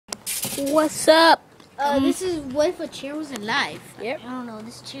What's up? This is what if a chair was alive. Yep. I don't know.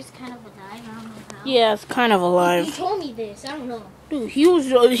 This chair's kind of alive. I don't know how. Yeah, it's kind of alive. He told me this. I don't know. Dude, he was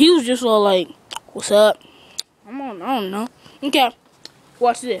just all like, "What's up?" I don't know. Okay,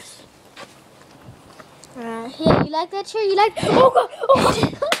 watch this. Here, you like that chair? You like? Oh God!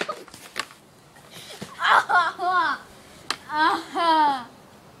 Oh God!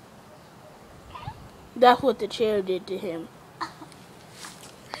 That's what the chair did to him.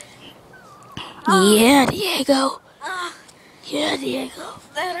 Yeah, Diego. Yeah, Diego.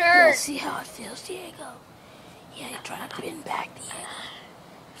 That Yeah, hurts. see how it feels, Diego. Yeah, you're trying to bend back, Diego.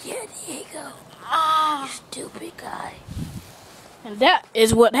 Yeah, Diego. You stupid guy. And that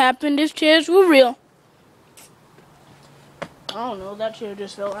is what happened. These chairs were real. I don't know. That chair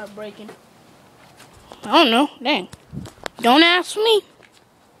just felt like breaking. I don't know. Dang. Don't ask me.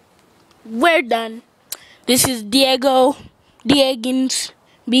 We're done. This is Diego, Diegans,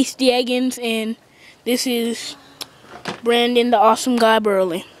 Beast Diegans, and this is Brandon, the awesome guy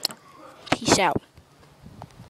Burley. Peace out.